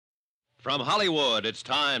From Hollywood, it's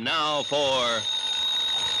time now for...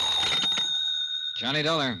 Johnny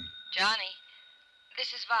Dollar. Johnny,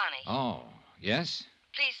 this is Vonnie. Oh, yes?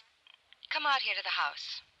 Please, come out here to the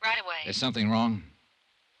house, right away. Is something wrong?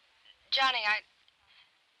 Johnny,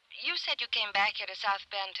 you said you came back here to South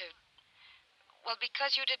Bend to... Well,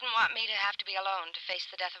 because you didn't want me to have to be alone to face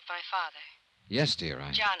the death of my father. Yes, dear,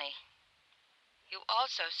 Johnny, you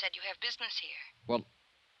also said you have business here. Well,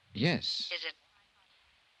 yes. Is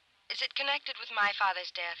it connected with my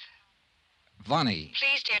father's death? Vonnie.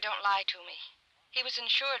 Please, dear, don't lie to me. He was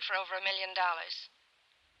insured for over $1 million.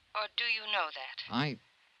 Or do you know that?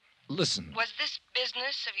 Listen. Was this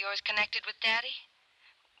business of yours connected with Daddy?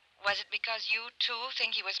 Was it because you, too,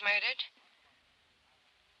 think he was murdered?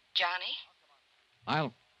 Johnny?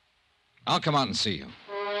 I'll come out and see you.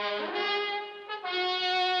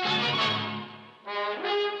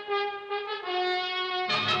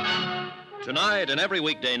 Tonight and every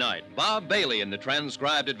weekday night, Bob Bailey in the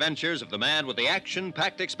transcribed adventures of the man with the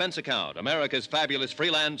action-packed expense account, America's fabulous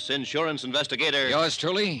freelance insurance investigator. Yours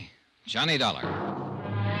truly, Johnny Dollar.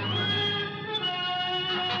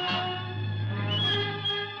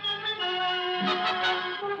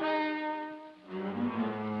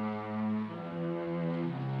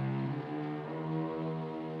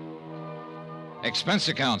 Expense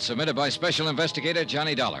account submitted by Special Investigator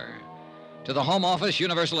Johnny Dollar. To the Home Office,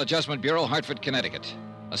 Universal Adjustment Bureau, Hartford, Connecticut.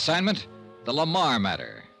 Assignment, the LaMarr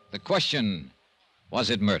matter. The question, was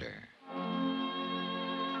it murder?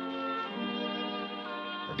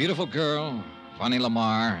 The beautiful girl, Vonnie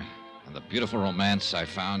LaMarr, and the beautiful romance I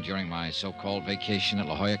found during my so-called vacation at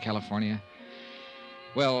La Jolla, California.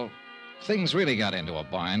 Well, things really got into a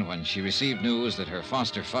bind when she received news that her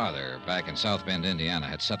foster father back in South Bend, Indiana,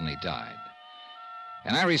 had suddenly died.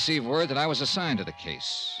 And I received word that I was assigned to the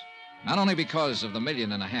case. Not only because of the $1.5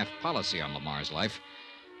 million policy on LaMarr's life,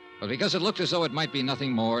 but because it looked as though it might be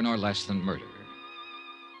nothing more nor less than murder.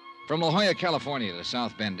 From La Jolla, California to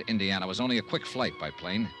South Bend, Indiana was only a quick flight by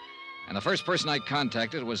plane, and the first person I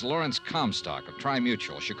contacted was Lawrence Comstock of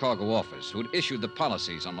Tri-Mutual, Chicago office, who'd issued the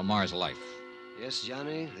policies on LaMarr's life. Yes,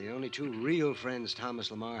 Johnny, the only two real friends Thomas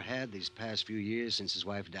LaMarr had these past few years since his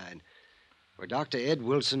wife died were Dr. Ed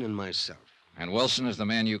Wilson and myself. And Wilson is the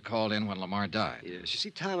man you called in when LaMarr died. Yes, you see,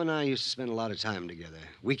 Tom and I used to spend a lot of time together.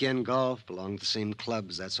 Weekend golf, belonged to the same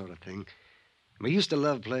clubs, that sort of thing. We used to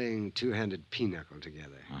love playing two-handed pinochle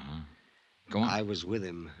together. Uh-huh. Go on. I was with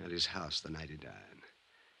him at his house the night he died.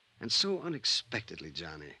 And so unexpectedly,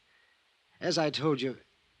 Johnny, as I told you,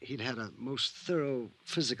 he'd had a most thorough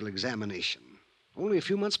physical examination only a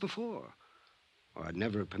few months before, or I'd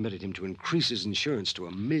never have permitted him to increase his insurance to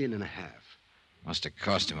 $1.5 million. Must have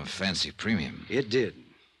cost him a fancy premium. It did.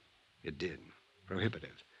 It did.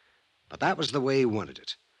 Prohibitive. But that was the way he wanted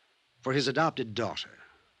it. For his adopted daughter,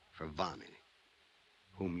 for Vonnie,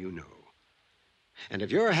 whom you know. And if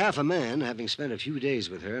you're half a man, having spent a few days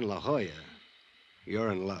with her in La Jolla,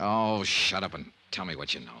 you're in love. Oh, shut up and tell me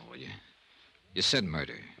what you know, will you? You said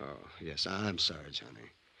murder. Oh, yes, I'm sorry, Johnny.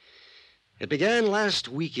 It began last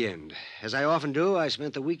weekend. As I often do, I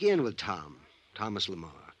spent the weekend with Thomas LaMarr.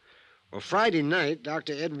 Well, Friday night,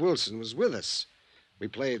 Dr. Ed Wilson was with us. We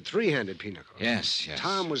played three-handed pinochle. Yes.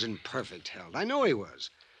 Tom was in perfect health. I know he was.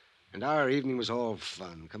 And our evening was all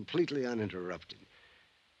fun, completely uninterrupted.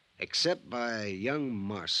 Except by young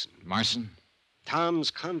Marson. Marson?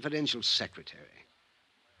 Tom's confidential secretary.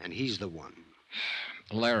 And he's the one.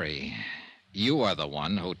 Larry, you are the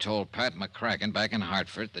one who told Pat McCracken back in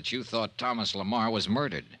Hartford that you thought Thomas LaMarr was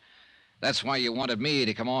murdered. That's why you wanted me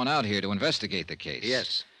to come on out here to investigate the case.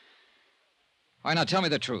 Yes. All right, now tell me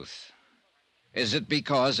the truth. Is it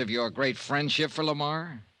because of your great friendship for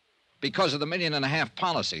LaMarr? Because of the $1.5 million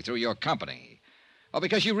policy through your company? Or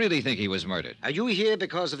because you really think he was murdered? Are you here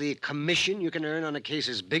because of the commission you can earn on a case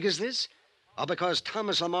as big as this? Or because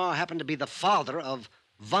Thomas LaMarr happened to be the father of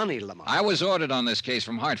Vonnie LaMarr? I was ordered on this case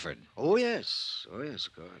from Hartford. Oh, yes. Oh, yes,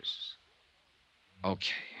 of course.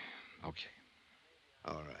 Okay.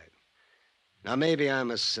 All right. Now, maybe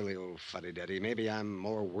I'm a silly old fuddy-duddy. Maybe I'm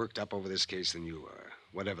more worked up over this case than you are,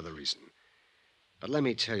 whatever the reason. But let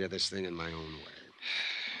me tell you this thing in my own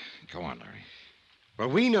way. Go on, Larry. Well,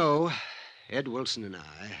 we know, Ed Wilson and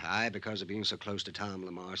I because of being so close to Tom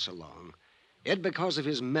LaMarr so long, Ed because of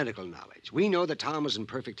his medical knowledge. We know that Tom was in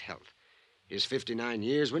perfect health. His 59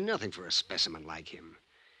 years were nothing for a specimen like him.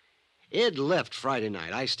 Ed left Friday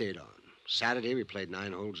night. I stayed on. Saturday, we played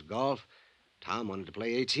 9 holes of golf. Tom wanted to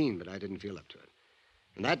play 18, but I didn't feel up to it.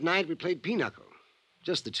 And that night, we played pinochle.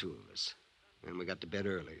 Just the two of us. And we got to bed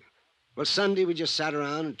early. Well, Sunday, we just sat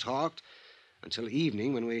around and talked until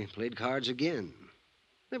evening when we played cards again.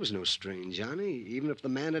 There was no strain, Johnny, even if the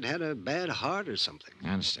man had had a bad heart or something.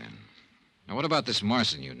 I understand. Now, what about this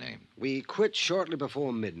Marson you named? We quit shortly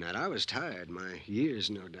before midnight. I was tired, my years,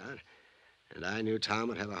 no doubt. And I knew Tom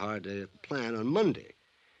would have a hard day at the plant on Monday.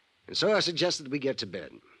 And so I suggested we get to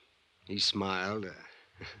bed. He smiled,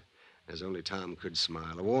 as only Tom could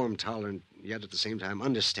smile. A warm, tolerant, yet at the same time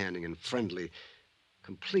understanding and friendly,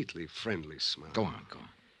 completely friendly smile. Go on, go on.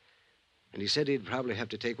 And he said he'd probably have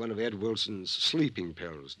to take one of Ed Wilson's sleeping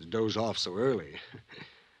pills to doze off so early.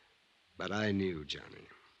 But I knew, Johnny.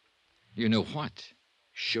 You knew what?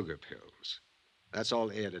 Sugar pills. That's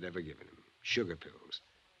all Ed had ever given him. Sugar pills.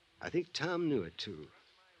 I think Tom knew it, too.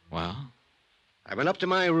 Well? I went up to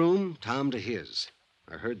my room, Tom to his.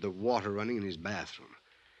 I heard the water running in his bathroom.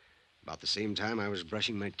 About the same time, I was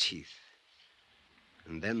brushing my teeth.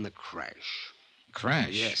 And then the crash.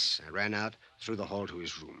 Crash? Yes. I ran out through the hall to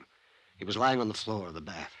his room. He was lying on the floor of the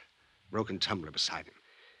bath, broken tumbler beside him.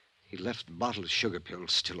 He left the bottle of sugar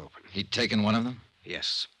pills still open. He'd taken one of them?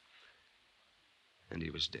 Yes. And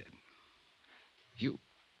he was dead. You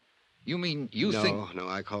mean you think... No,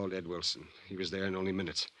 I called Ed Wilson. He was there in only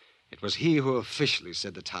minutes. It was he who officially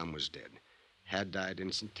said that Tom was dead. Had died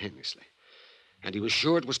instantaneously. And he was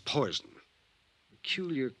sure it was poison.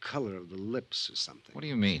 Peculiar color of the lips or something. What do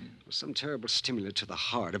you mean? It was some terrible stimulant to the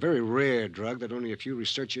heart, a very rare drug that only a few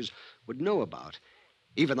researchers would know about.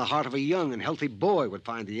 Even the heart of a young and healthy boy would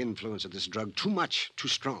find the influence of this drug too much, too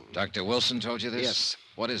strong. Dr. Wilson told you this? Yes.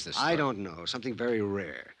 What is this I drug? don't know. Something very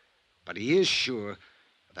rare. But he is sure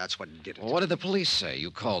that's what did it. Well, what did the police say?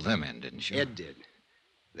 You called them in, didn't you? Ed did.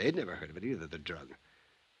 They'd never heard of it either, the drug.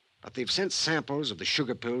 But they've sent samples of the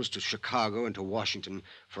sugar pills to Chicago and to Washington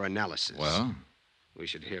for analysis. Well? We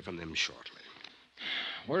should hear from them shortly.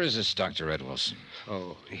 Where is this Dr. Ed Wilson?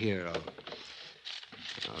 Oh, here,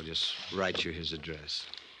 I'll just write you his address.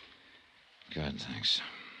 Good, thanks.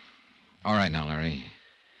 All right now, Larry.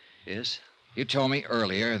 Yes? You told me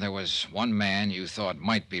earlier there was one man you thought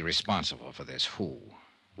might be responsible for this. Who?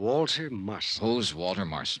 Walter Marson. Who's Walter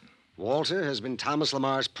Marson? Walter has been Thomas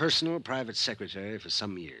LaMarr's personal private secretary for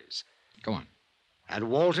some years. Go on. And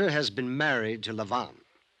Walter has been married to LaVon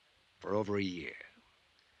for over a year.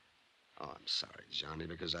 Oh, I'm sorry, Johnny,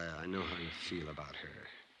 because I know how you feel about her.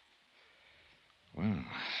 Well,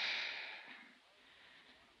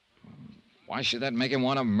 why should that make him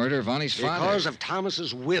want to murder Vonnie's father? Because of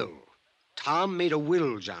Thomas's will. Tom made a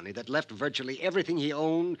will, Johnny, that left virtually everything he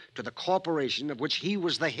owned to the corporation of which he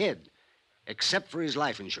was the head, except for his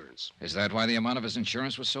life insurance. Is that why the amount of his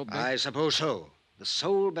insurance was so big? I suppose so. The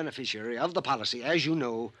sole beneficiary of the policy, as you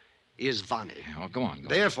know, is Vonnie. Well, go on.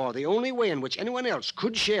 Therefore, the only way in which anyone else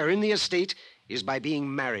could share in the estate is by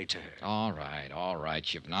being married to her. All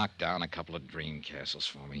right. You've knocked down a couple of dream castles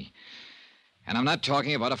for me. And I'm not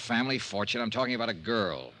talking about a family fortune. I'm talking about a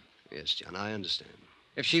girl. Yes, John, I understand.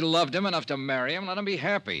 If she loved him enough to marry him, let him be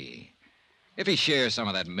happy. If he shares some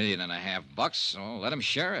of that $1.5 million, let him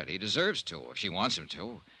share it. He deserves to, if she wants him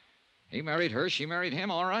to. He married her, she married him,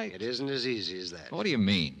 all right. It isn't as easy as that. What do you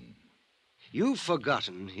mean? You've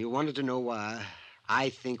forgotten you wanted to know why I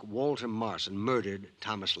think Walter Marson murdered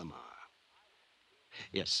Thomas LaMarr.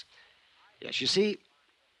 Yes, you see,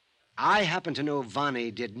 I happen to know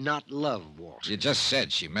Vonnie did not love Walter. You just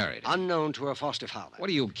said she married him. Unknown to her foster father. What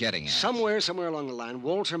are you getting at? Somewhere along the line,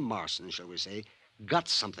 Walter Marson, shall we say, got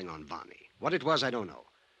something on Vonnie. What it was, I don't know.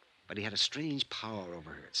 But he had a strange power over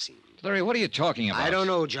her, it seemed. Larry, what are you talking about? I don't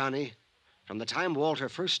know, Johnny. From the time Walter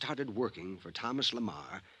first started working for Thomas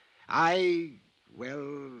LaMarr, I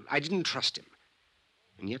didn't trust him.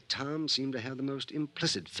 And yet Tom seemed to have the most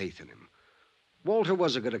implicit faith in him. Walter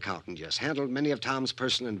was a good accountant, yes, handled many of Tom's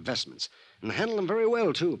personal investments, and handled them very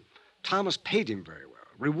well, too. Thomas paid him very well,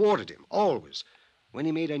 rewarded him, always, when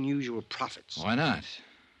he made unusual profits. Why not?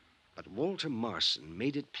 But Walter Marson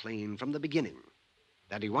made it plain from the beginning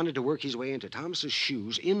that he wanted to work his way into Thomas's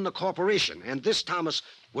shoes in the corporation, and this Thomas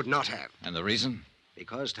would not have. And the reason?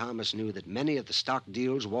 Because Thomas knew that many of the stock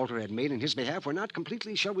deals Walter had made in his behalf were not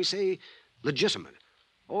completely, shall we say, legitimate,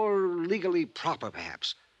 or legally proper,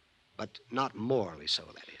 perhaps, but not morally so,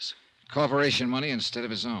 that is. Corporation money instead of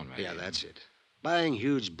his own, maybe. Yeah, that's it. Buying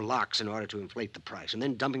huge blocks in order to inflate the price, and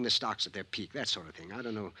then dumping the stocks at their peak, that sort of thing. I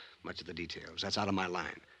don't know much of the details. That's out of my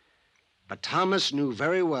line. But Thomas knew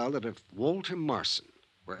very well that if Walter Marson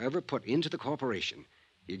were ever put into the corporation,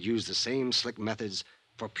 he'd use the same slick methods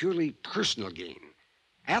for purely personal gain.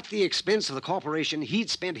 At the expense of the corporation he'd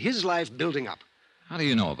spent his life building up. How do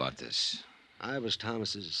you know about this? I was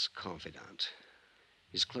Thomas's confidant,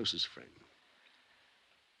 his closest friend.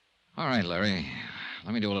 All right, Larry.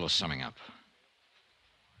 Let me do a little summing up.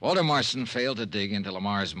 Walter Marson failed to dig into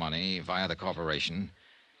LaMarr's money via the corporation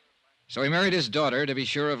So he married his daughter to be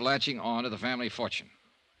sure of latching on to the family fortune.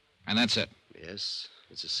 And that's it. Yes,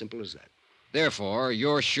 it's as simple as that. Therefore,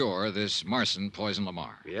 you're sure this Marson poisoned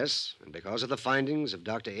LaMarr. Yes, and because of the findings of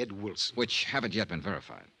Dr. Ed Wilson. Which haven't yet been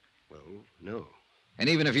verified. Well, no. And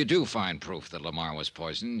even if you do find proof that LaMarr was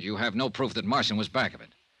poisoned, you have no proof that Marson was back of it.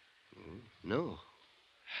 No.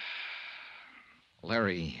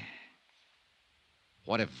 Larry,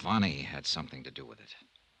 what if Vonnie had something to do with it?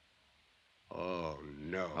 Oh,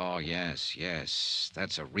 no. Oh, yes.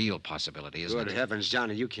 That's a real possibility, isn't it? Good heavens,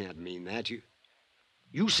 Johnny, you can't mean that.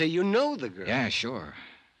 You say you know the girl. Yeah, sure.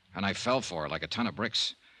 And I fell for her like a ton of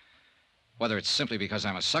bricks. Whether it's simply because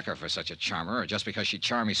I'm a sucker for such a charmer or just because she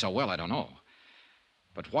charmed me so well, I don't know.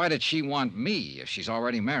 But why did she want me if she's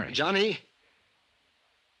already married? Johnny,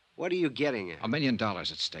 what are you getting at? $1 million at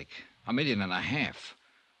stake. $1.5 million.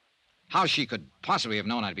 How she could possibly have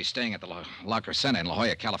known I'd be staying at the La Crescenta in La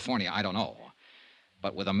Jolla, California, I don't know.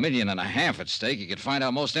 But with $1.5 million at stake, you could find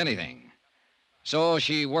out most anything. So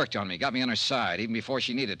she worked on me, got me on her side, even before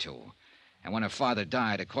she needed to. And when her father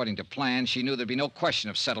died, according to plan, she knew there'd be no question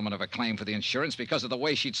of settlement of her claim for the insurance because of the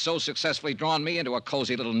way she'd so successfully drawn me into a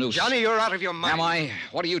cozy little noose. Johnny, you're out of your mind. Am I?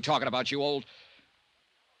 What are you talking about, you old...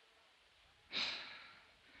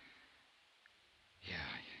 Yeah,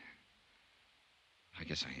 I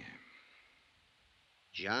guess I am.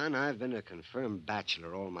 John, I've been a confirmed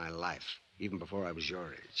bachelor all my life, even before I was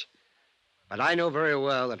your age. But I know very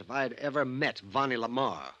well that if I'd ever met Vonnie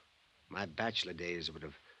LaMarr, my bachelor days would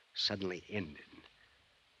have suddenly ended.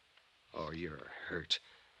 Oh, you're hurt.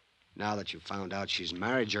 Now that you've found out she's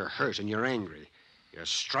married, you're hurt and you're angry. You're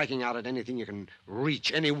striking out at anything you can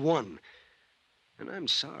reach, anyone. And I'm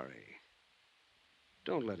sorry.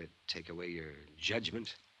 Don't let it take away your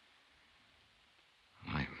judgment.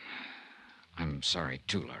 I'm sorry,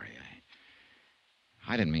 too, Larry.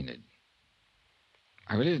 I didn't mean it.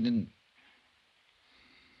 I really didn't...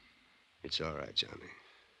 It's all right, Johnny.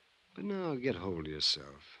 But now get hold of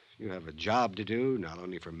yourself. You have a job to do, not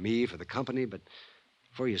only for me, for the company, but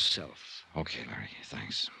for yourself. Okay, Larry,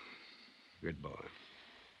 thanks. Good boy.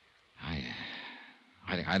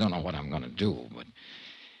 I don't know what I'm going to do, but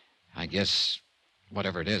I guess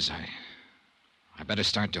whatever it is, I better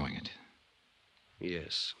start doing it.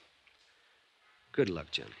 Yes. Good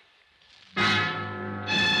luck, Johnny.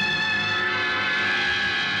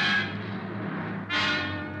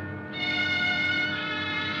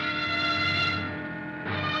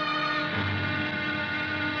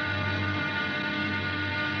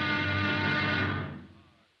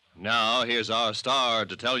 Now, here's our star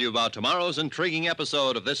to tell you about tomorrow's intriguing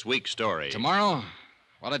episode of this week's story. Tomorrow?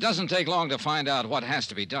 Well, it doesn't take long to find out what has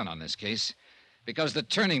to be done on this case, because the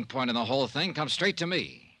turning point in the whole thing comes straight to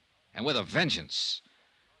me, and with a vengeance.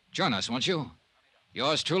 Join us, won't you?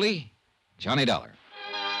 Yours truly, Johnny Dollar.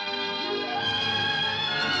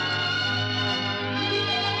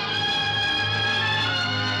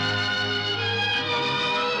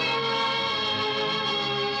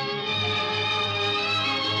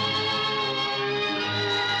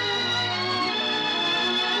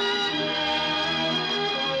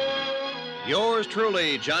 Yours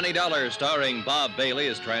truly, Johnny Dollar, starring Bob Bailey,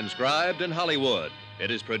 is transcribed in Hollywood.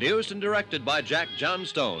 It is produced and directed by Jack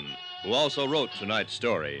Johnstone, who also wrote tonight's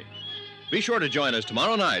story. Be sure to join us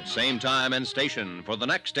tomorrow night, same time and station, for the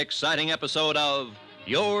next exciting episode of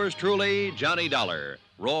Yours truly, Johnny Dollar.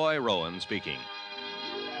 Roy Rowan speaking.